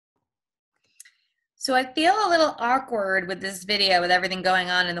So I feel a little awkward with this video with everything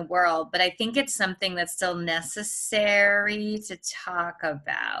going on in the world, but I think it's something that's still necessary to talk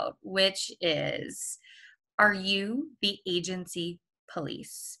about, which is, are you the agency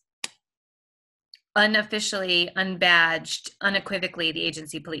police? Unofficially, unbadged, unequivocally the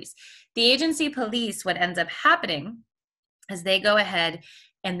agency police. The agency police, what ends up happening is they go ahead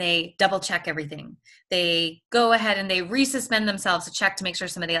and they double check everything. They go ahead and they resuspend themselves to check to make sure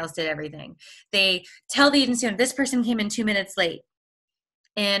somebody else did everything. They tell the agency, this person came in 2 minutes late.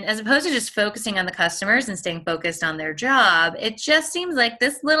 And as opposed to just focusing on the customers and staying focused on their job, it just seems like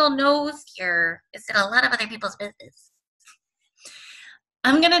this little nose here is in a lot of other people's business.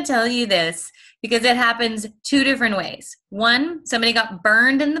 I'm going to tell you this because it happens two different ways. One, somebody got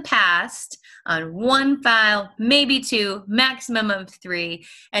burned in the past on one file, maybe two, maximum of three,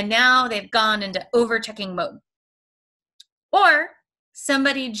 and now they've gone into overchecking mode. Or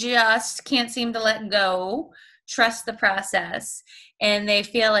somebody just can't seem to let go, trust the process, and they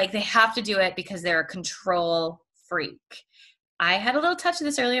feel like they have to do it because they're a control freak. I had a little touch of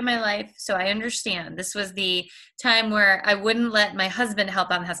this earlier in my life, so I understand. This was the time where I wouldn't let my husband help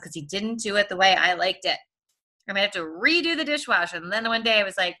out the house because he didn't do it the way I liked it. I might have to redo the dishwasher. And then one day I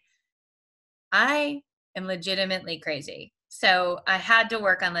was like, I am legitimately crazy. So I had to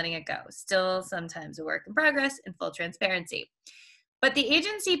work on letting it go. Still sometimes a work in progress in full transparency. But the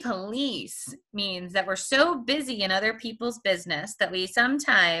agency police means that we're so busy in other people's business that we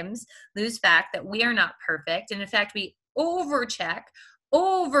sometimes lose fact that we are not perfect. And in fact, we overcheck,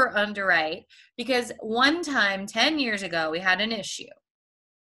 over underwrite, because one time 10 years ago we had an issue.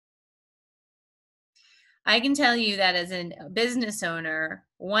 I can tell you that as a business owner,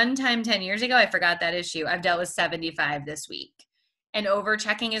 one time 10 years ago I forgot that issue. I've dealt with 75 this week, and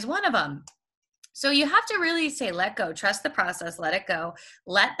overchecking is one of them. So you have to really say, let go, trust the process, let it go,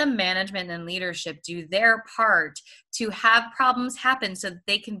 let the management and leadership do their part to have problems happen so that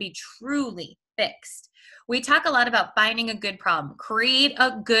they can be truly fixed. We talk a lot about finding a good problem. Create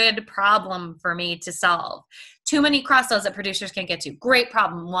a good problem for me to solve. Too many cross-sells that producers can't get to. Great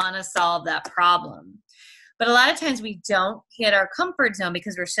problem. Want to solve that problem. But a lot of times we don't hit our comfort zone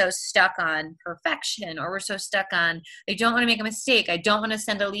because we're so stuck on perfection, or we're so stuck on, I don't want to make a mistake. I don't want to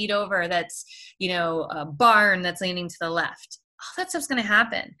send a lead over that's, a barn that's leaning to the left. All that stuff's going to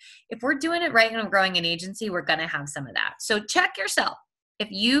happen. If we're doing it right and we're growing an agency, we're going to have some of that. So check yourself. If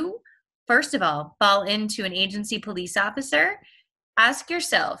you, first of all, fall into an agency police officer, ask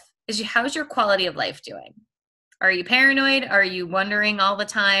yourself, how's your quality of life doing? Are you paranoid? Are you wondering all the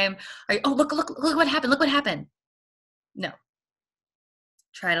time? Are you, look what happened. Look what happened. No.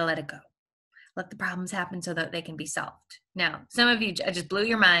 Try to let it go. Let the problems happen so that they can be solved. Now, some of you, I just blew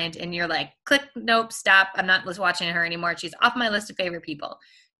your mind and you're like, click, nope, stop. I'm not watching her anymore. She's off my list of favorite people.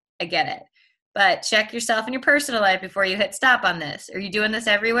 I get it. But check yourself in your personal life before you hit stop on this. Are you doing this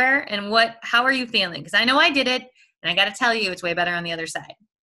everywhere? And how are you feeling? Because I know I did it, and I got to tell you, it's way better on the other side.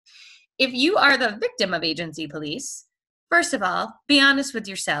 If you are the victim of agency police, first of all, be honest with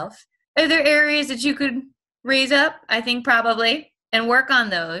yourself. Are there areas that you could raise up? I think probably, and work on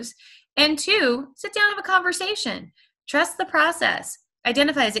those. And two, sit down and have a conversation. Trust the process.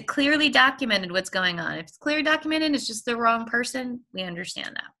 Identify, is it clearly documented what's going on? If it's clearly documented, it's just the wrong person, we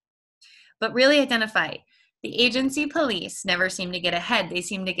understand that. But really identify. The agency police never seem to get ahead. They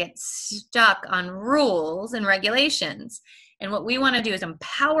seem to get stuck on rules and regulations. And what we want to do is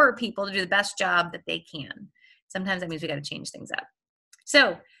empower people to do the best job that they can. Sometimes that means we got to change things up.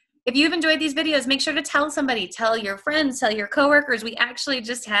 So if you've enjoyed these videos, make sure to tell somebody, tell your friends, tell your coworkers. We actually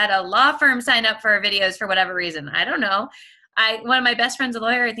just had a law firm sign up for our videos for whatever reason. I don't know. One of my best friends, a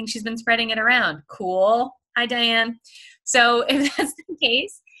lawyer, I think she's been spreading it around. Cool. Hi, Diane. So if that's the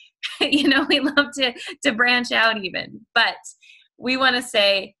case, we love to branch out even. But we want to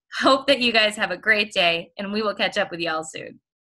say, hope that you guys have a great day, and we will catch up with y'all soon.